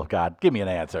the love of God, give me an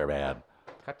answer, man.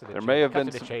 Cut to the There chase. may have Cut been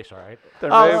to the some- chase, all right? There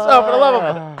Oh, may have- so for the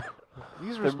love of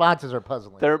These responses are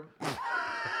puzzling. there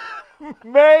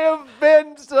may have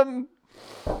been some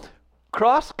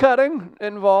cross-cutting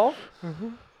involved.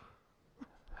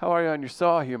 How are you on your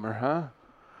Saw humor, huh?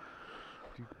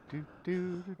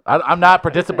 I'm not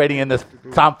participating in this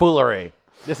tomfoolery.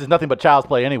 This is nothing but child's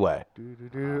play anyway.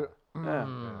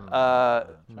 So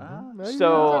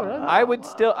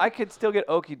I could still get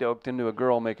okey doked into a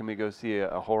girl making me go see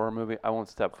a horror movie. I won't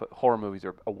step foot. Horror movies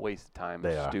are a waste of time.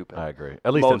 They are. Stupid. I agree.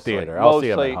 At least in theater. I'll see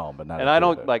them at home, but not And in I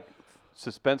don't theater. like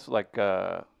suspense like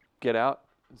Get Out.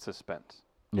 Suspense.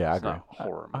 Yeah, I It's agree. not a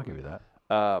horror I'll movie. give you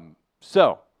that.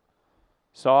 So,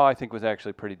 Saw I think was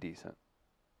actually pretty decent.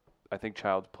 I think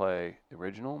Child's Play the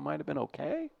original might have been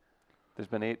okay. There's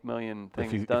been 8 million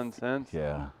things done since.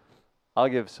 Yeah. I'll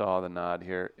give Saw the nod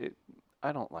here.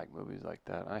 I don't like movies like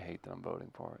that. I hate that I'm voting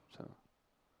for it. So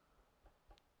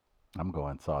I'm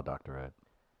going Saw Dr. Ed.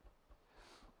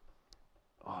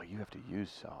 oh, you have to use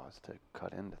saws to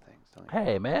cut into things, don't you?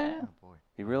 Hey, man.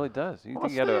 He really does. You Well,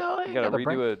 think you gotta gotta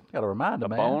redo gotta remind a him,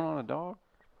 man. bone on a dog?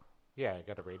 Yeah, I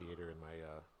got a radiator in my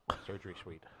surgery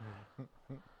suite.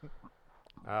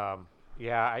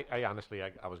 Yeah, I honestly,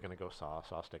 I was going to go Saw,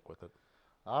 so I'll stick with it.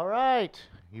 All right.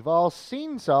 You've all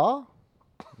seen Saw.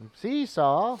 You see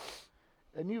Saw.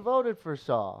 And you voted for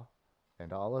Saw.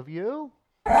 And all of you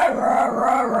are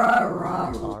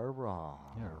wrong.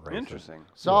 You're racist. Interesting.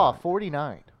 Saw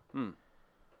 49.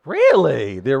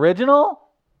 Really? The original?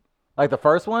 Like the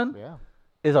first one? Yeah.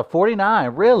 Is a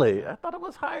 49. Really? I thought it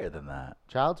was higher than that.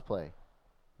 Child's Play.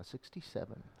 A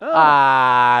 67. Oh,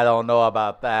 I don't know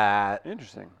about that.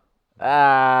 interesting.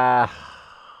 Sorry.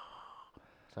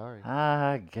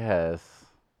 I guess.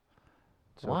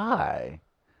 Why?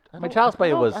 I mean, don't- Child's Play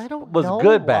I don't- was I don't was know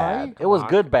good why. bad. It was Come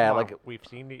good on, bad. come on. Like we've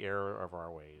seen the error of our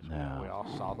ways. No. We all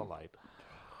saw the light.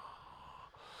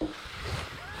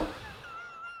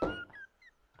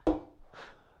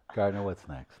 Gardner, what's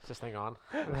next? Is this thing on?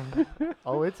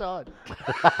 Oh, it's on.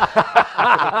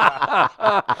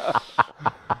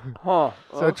 Huh.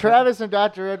 So Travis and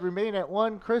Dr. Ed remain at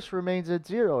 1. Chris remains at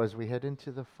 0 as we head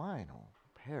into the final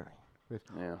pairing with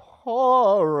Yeah.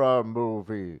 horror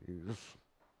movies.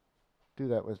 Do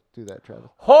that, Travis.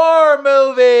 Horror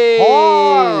movies.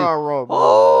 Horror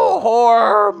Oh,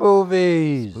 horror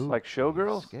movies. Like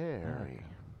Showgirls? Scary.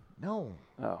 No.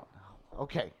 Oh.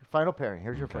 Okay, final pairing.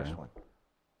 Here's your first one.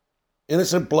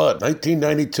 Innocent Blood,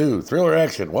 1992. Thriller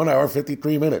action, 1 hour,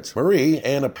 53 minutes. Marie,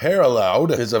 Anna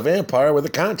Paraloud, is a vampire with a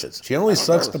conscience. She only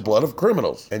sucks the blood of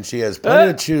criminals, and she has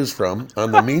plenty to choose from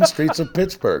on the mean streets of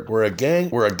Pittsburgh, where a gang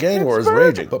war is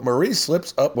raging. But Marie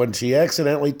slips up when she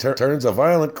accidentally turns a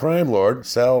violent crime lord,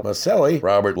 Sal Maselli,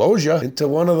 Robert Loggia, into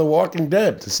one of the Walking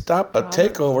Dead. To stop a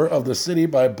takeover of the city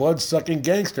by blood-sucking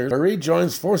gangsters, Marie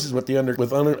joins forces with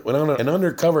an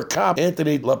undercover cop,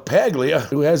 Anthony LaPaglia,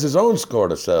 who has his own score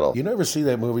to settle. You never see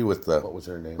that movie with what was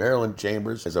her name? Marilyn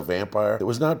Chambers as a vampire. It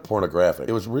was not pornographic.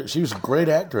 It was. She was a great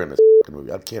actor in this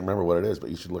movie. I can't remember what it is, but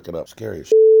you should look it up. Scary as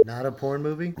shit. Not a porn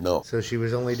movie? No. So she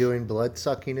was only doing blood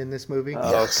sucking in this movie?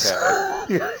 Yes.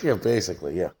 Okay. yeah,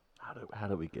 basically, yeah. How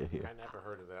did we get here? I never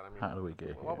heard of that. I mean, How do we get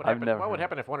here? what would I've happen? never What would heard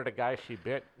happen if one of the guys she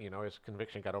bit, his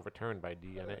conviction got overturned by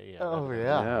DNA? Oh, evidence?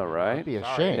 yeah. Yeah, right? That'd be a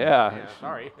Sorry. shame. Yeah.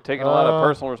 Sorry. Taking a lot of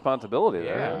personal responsibility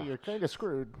there. Yeah. You're kind of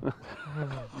screwed.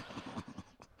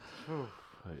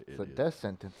 It's a death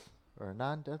sentence. Or a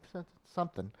non-death sentence.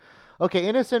 Something. Okay,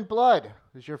 Innocent Blood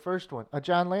is your first one. A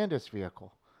John Landis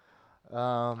vehicle.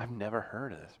 I've never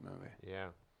heard of this movie. Yeah.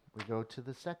 We go to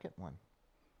the second one.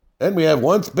 Then we have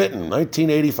Once Bitten,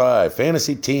 1985,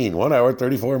 fantasy teen, 1 hour,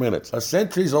 34 minutes. A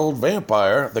centuries-old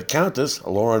vampire, the Countess,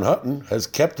 Lauren Hutton, has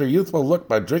kept her youthful look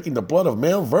by drinking the blood of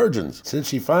male virgins. Since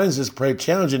she finds this prey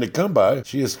challenging to come by,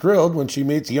 she is thrilled when she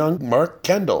meets young Mark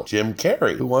Kendall, Jim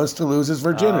Carrey, who wants to lose his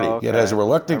virginity, yet has a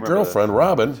reluctant girlfriend,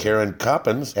 Robin, Karen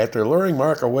Coppins. After luring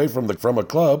Mark away from a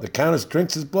club, the Countess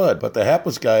drinks his blood, but the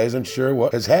hapless guy isn't sure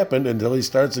what has happened until he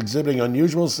starts exhibiting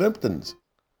unusual symptoms.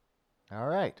 All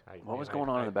right. What was going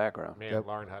on in the background? Man, Yep.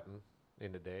 Lauren Hutton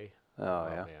in the day. Oh,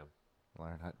 yeah. Man.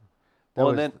 Lauren Hutton. Well, That and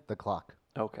was then- the clock.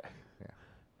 Okay. Yeah.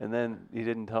 And then you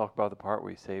didn't talk about the part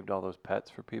where he saved all those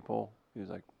pets for people. He was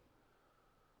like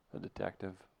a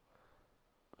detective.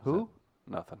 Who?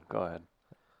 Nothing. Go ahead.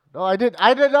 No, I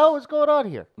didn't know what's going on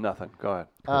here. Nothing. Go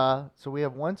ahead. So we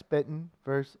have Once Bitten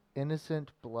versus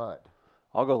Innocent Blood.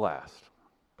 I'll go last.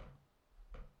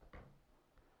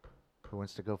 Who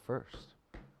wants to go first?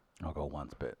 I'll go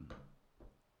Once Bitten.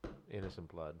 Innocent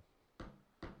blood.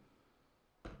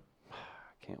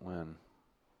 I can't win.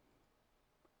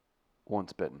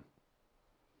 Once Bitten.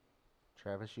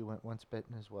 Travis, you went Once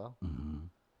Bitten as well. Mm-hmm.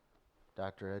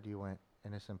 Dr. Ed, you went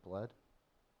Innocent Blood.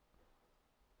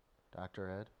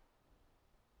 Dr. Ed,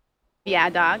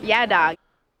 Yeah, dog. Yeah, dog.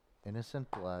 Innocent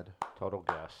Blood, Total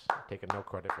guess. Taking no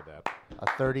credit for that. a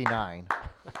 39.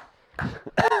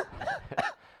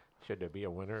 Should there be a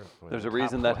winner? There's a Top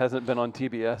reason that one. hasn't been on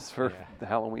TBS for Yeah. the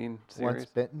Halloween series. Once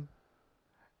Bitten,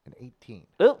 an 18.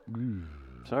 Oh.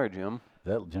 Sorry, Jim. Is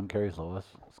that Jim Carrey's lowest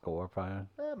score, probably?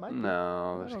 Might be.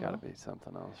 No, there's don't got to know. be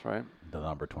something else, right? The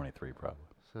number 23, probably.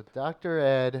 So Dr.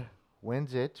 Ed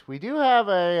wins it. We do have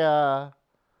a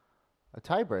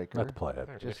tiebreaker. Let's play it.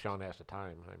 If Sean has the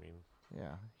time, I mean.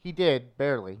 Yeah, he did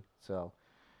barely. So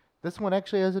this one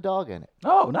actually has a dog in it.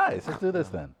 Oh, nice. Let's do this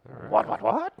then. What?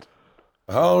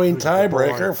 Halloween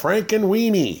tiebreaker,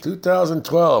 Frankenweenie,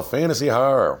 2012, fantasy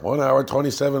horror, 1 hour,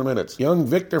 27 minutes. Young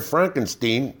Victor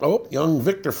Frankenstein,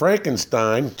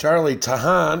 Charlie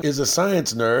Tahan, is a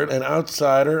science nerd and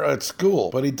outsider at school,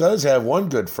 but he does have one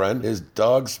good friend, his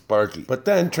dog Sparky. But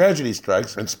then tragedy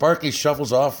strikes, and Sparky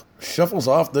shuffles off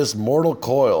this mortal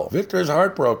coil. Victor is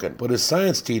heartbroken, but his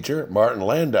science teacher, Martin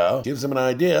Landau, gives him an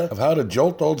idea of how to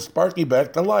jolt old Sparky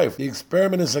back to life. The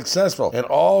experiment is successful, and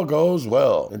all goes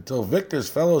well, until Victor's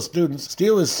fellow students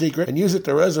steal his secret and use it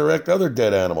to resurrect other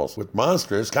dead animals, with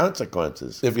monstrous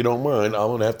consequences. If you don't mind, I'm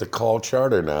going to have to call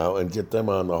Charter now and get them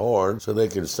on the horn so they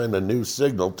can send a new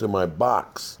signal to my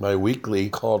box. My weekly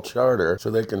call Charter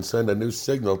so they can send a new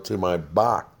signal to my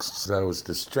box. I was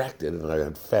distracted and I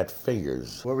had fat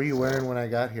fingers. What were you wearing when I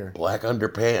got here? Black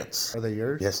underpants. Are they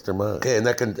yours? Yes, they're mine. Okay, and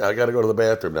I got to go to the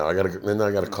bathroom now. Then I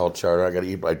got to call Charter. I got to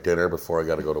eat my dinner before I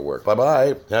got to go to work.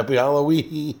 Bye-bye. Happy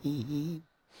Halloween.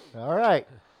 All right.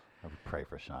 I would pray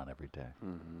for Sean every day.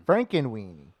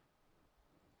 Frankenweenie.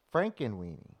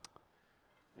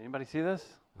 Anybody see this?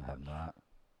 I have not.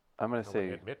 I'm going to I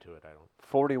wouldn't say admit to it. I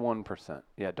don't. 41%.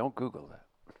 Yeah, don't Google that.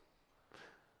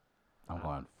 I'm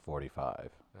going 45.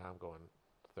 I'm going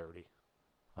 30.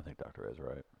 I think Dr. Ed's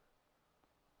right.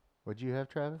 What'd you have,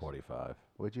 Travis? 45.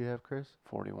 What'd you have, Chris?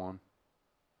 41.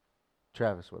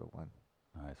 Travis would have won.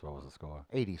 Nice. What was the score?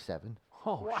 87.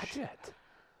 Oh, shit.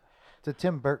 It's a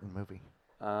Tim Burton movie.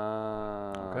 Okay.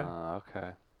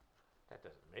 That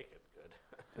doesn't make it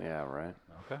good. Yeah, right.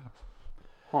 Okay.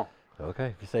 Huh. Okay,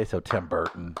 if you say so, Tim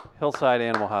Burton.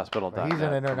 HillsideAnimalHospital.net. But he's an for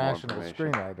more international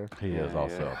information. screenwriter. He Yeah, is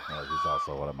also. yeah. Yeah, he's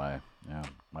also one of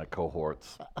my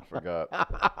cohorts. I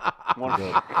forgot.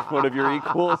 One of your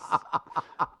equals.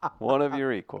 One of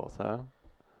your equals, huh?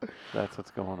 That's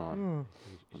what's going on.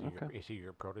 Is he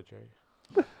your protege?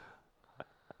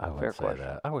 I would Fair say question.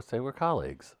 that. I would say we're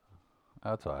colleagues.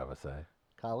 That's what I would say.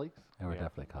 Colleagues? Yeah, we're Yeah.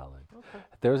 definitely colleagues.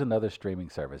 If there's another streaming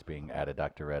service being added,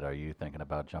 Dr. Red, are you thinking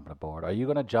about jumping aboard? Are you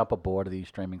going to jump aboard of these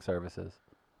streaming services?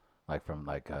 Like from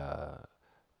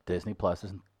Disney Plus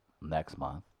is next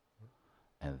month.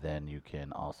 And then you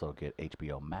can also get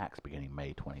HBO Max beginning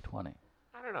May 2020.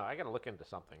 I don't know. I got to look into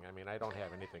something. I mean, I don't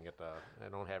have anything I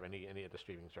don't have any of the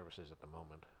streaming services at the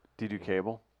moment. Do you do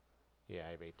cable? Yeah,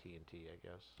 I have AT&T, I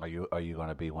guess. Are you going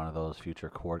to be one of those future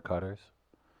cord cutters?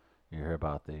 You hear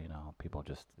about the people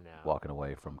just No. walking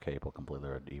away from cable completely,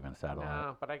 or even satellite.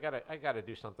 No, but I gotta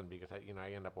do something because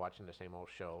I end up watching the same old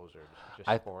shows or just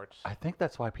I- sports. I think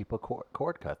that's why people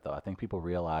cord cut, though. I think people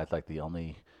realize that's the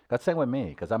same with me,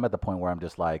 because I'm at the point where I'm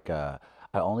just like, I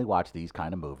only watch these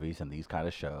kind of movies and these kind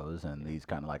of shows and these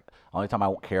kind of only time I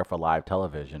won't care for live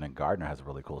television. And Gardner has a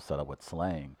really cool setup with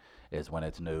Sling, is when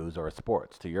it's news or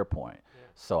sports, to your point.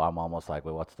 So I'm almost like,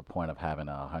 well, what's the point of having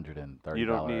a $130? You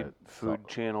don't need Food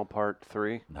Channel Part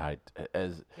 3? Yeah,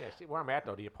 see, where I'm at,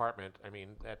 though, the apartment, I mean,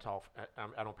 that's all,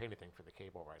 I don't pay anything for the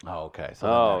cable right now. Oh, okay. So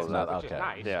Oh, then that's not, which okay. is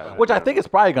nice. Yeah. but- Which I think is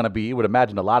probably going to be, you would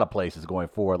imagine a lot of places going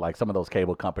forward, like some of those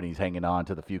cable companies hanging on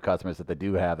to the few customers that they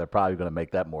do have, they're probably going to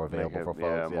make that more available it- for folks.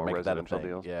 yeah, more make that a residential thing.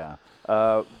 deals. Yeah.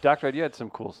 Dr. Ed, you had some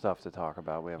cool stuff to talk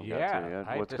about. We haven't got Yeah, to yet.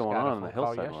 I What's just going got a on in the phone call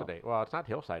Hillside Mall? yesterday. Well, it's not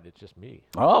Hillside, it's just me.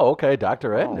 Oh, okay.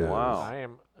 Dr. Ed Oh, news. wow. I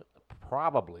am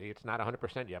probably, it's not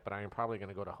 100% yet, but I am probably going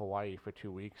to go to Hawaii for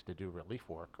 2 weeks to do relief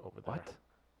work over there. What?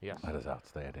 Yes. That is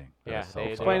outstanding. That Yeah, is so they-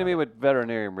 fun. Explain to me what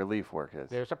veterinarian relief work is.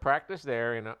 There's a practice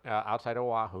there in outside of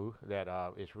Oahu that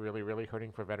is really, really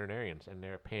hurting for veterinarians, and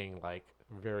they're paying like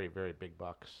very, very big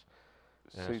bucks.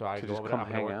 So, I to go just over come there, I'm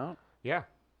gonna hang work- out? Yeah.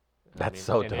 That's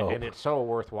so and dope. and it's so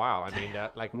worthwhile. I mean,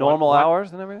 like Normal one-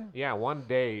 hours and everything? Yeah, 1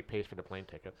 day pays for the plane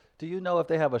ticket. Do you know if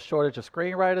they have a shortage of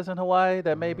screenwriters in Hawaii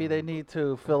that maybe they need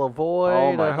to fill a void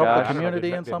Oh my or help gosh. the I don't know, community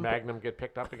did, in did some Magnum get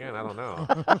picked up again? I don't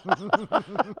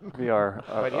know. We are.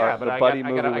 But yeah, but the I buddy got,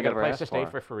 movie we I got a never place asked to stay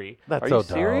for. for free. That's Are so you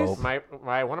serious? dope.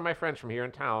 One of my friends from here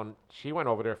in town, she went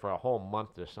over there for a whole month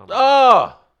this summer.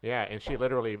 Oh! Yeah, and she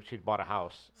bought a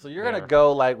house. So you're going to there.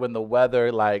 go like when the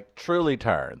weather like truly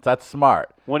turns. That's smart.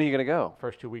 When are you gonna go?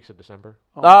 First 2 weeks of December.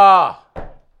 Oh!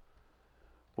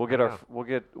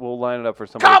 We'll line it up for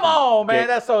somebody. Come from on, man.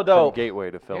 That's so dope. Gateway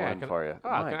to fill Yeah, in for you. Oh,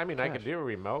 My I mean, I could gosh. do a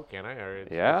remote, can I? Or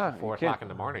it's Yeah, 4 you can. o'clock in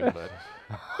the morning,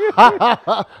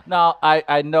 but Now,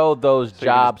 I know those So you just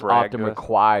jobs brag often to us?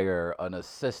 require an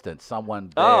assistant,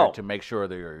 someone there Oh. to make sure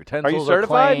that your utensils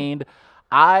certified? cleaned.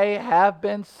 I have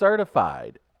been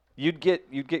certified. You'd get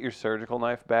your surgical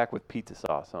knife back with pizza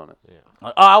sauce on it.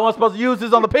 Oh, I wasn't supposed to use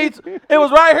this on the pizza. It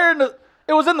was right here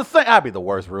it was in the sink. I'd be the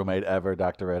worst roommate ever,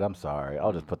 Dr. Ed. I'm sorry.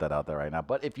 I'll just put that out there right now.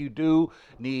 But if you do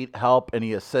need help,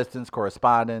 any assistance,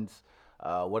 correspondence,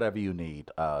 whatever you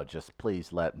need, just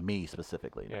please let me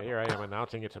specifically know. yeah, here I am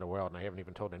announcing it to the world, and I haven't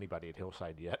even told anybody at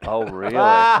Hillside yet. Oh, really?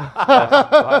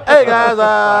 Hey, guys.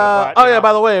 But, Oh, you yeah, know,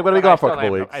 by the way, I'm going to be but I gone for a still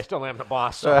couple am- weeks. I still am the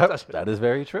boss. So it doesn't- That is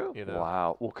very true. you know.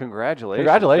 Wow. Well, congratulations.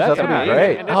 Congratulations, that's gonna be amazing.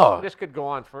 great. And this, Oh. this could go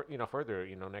on for further,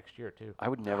 next year too. I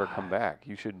would never come back.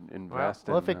 You should invest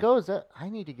Well, in if it goes, I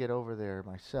need to get over there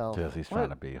myself. Because he's trying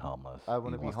to be homeless. I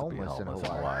wanna He be wants homeless in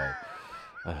Hawaii.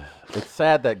 It's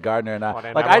sad that Gardner and I, Well,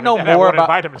 then like, I I know wouldn't- then more I wouldn't about.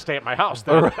 invite him to stay at my house.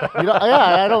 Then.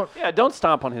 I don't. Yeah, don't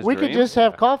stomp on his We could dreams. just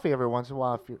have coffee every once in a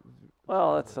while. If you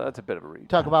Well, that's a bit of a reach.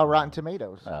 talk about Rotten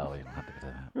Tomatoes. Oh, you don't have to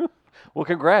do that. Well,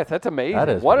 congrats. That's amazing. That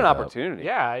is what an pretty dope. opportunity.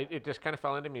 Yeah, it just kind of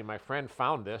fell into me. My friend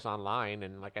found this online,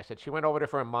 and like I said, she went over there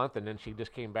for a month, and then she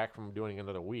just came back from doing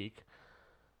another week,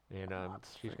 and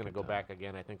she's going to go back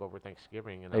again, I think, over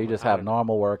Thanksgiving. And You I'm just kind have of-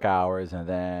 normal work hours, and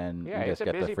then Yeah, you it's just a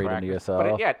get the busy freedom to practice,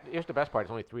 yourself. But here's the best part: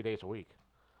 it's only 3 days a week.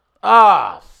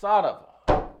 Ah, son of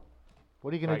a.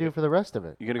 What are you going I to do get- for the rest of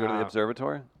it? You gonna go to the Uh,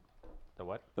 observatory? The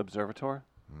what? The observatory?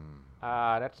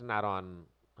 That's not on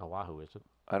Oahu, is it?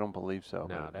 I don't believe so.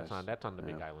 No, but that's on the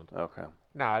Big yeah. Island. Okay.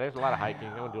 No, there's a lot of hiking.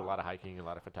 I'm gonna do a lot of hiking, a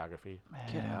lot of photography.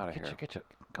 Get out of Get here. your,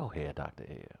 go ahead, Dr.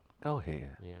 Ed. Go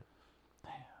ahead. Yeah.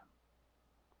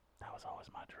 That was always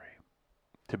my dream.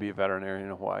 To be a veterinarian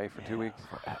in Hawaii for 2 weeks.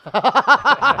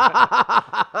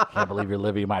 Can't believe you're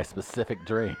living my specific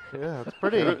dream. Yeah, it's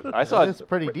pretty. I saw It's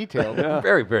pretty detailed. Yeah.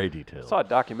 Very, very I detailed. saw a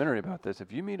documentary about this.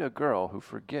 If you meet a girl who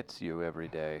forgets you every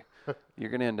day, you're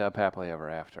gonna end up happily ever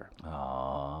after.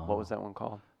 Aww. What was that one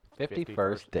called?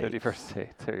 51st date. 51st Date.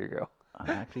 There you go.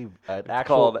 Actually, an It's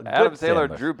actual called good Adam Sandler,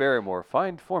 Sandler. Drew Barrymore.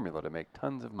 Find formula to make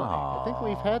tons of money. I think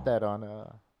we've had that on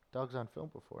Dogs on Film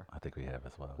before. I think we have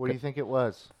as well. What do you think it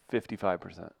was?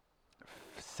 55%.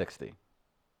 60.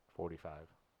 45.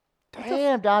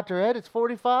 Damn, Dr. Ed, it's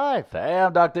 45.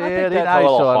 Damn, Dr. I Ed, think he that's nice a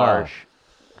little showing up.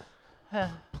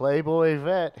 harsh. Playboy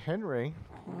vet Henry.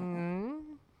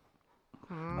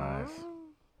 Nice.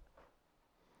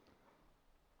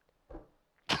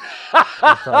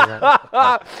 That's all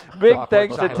right. Big Awkward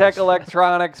thanks to silence. Tech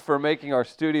Electronics for making our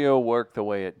studio work the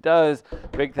way it does.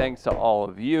 Big thanks to all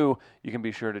of you. You can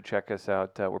be sure to check us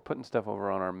out. We're putting stuff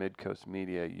over on our Midcoast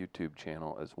Media YouTube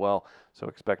channel as well, so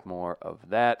expect more of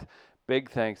that. Big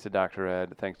thanks to Dr.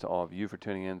 Ed. Thanks to all of you for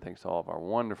tuning in. Thanks to all of our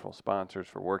wonderful sponsors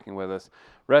for working with us.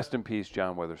 Rest in peace,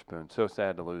 John Witherspoon. So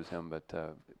sad to lose him,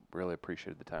 but really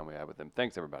appreciated the time we had with him.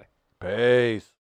 Thanks, everybody. Peace.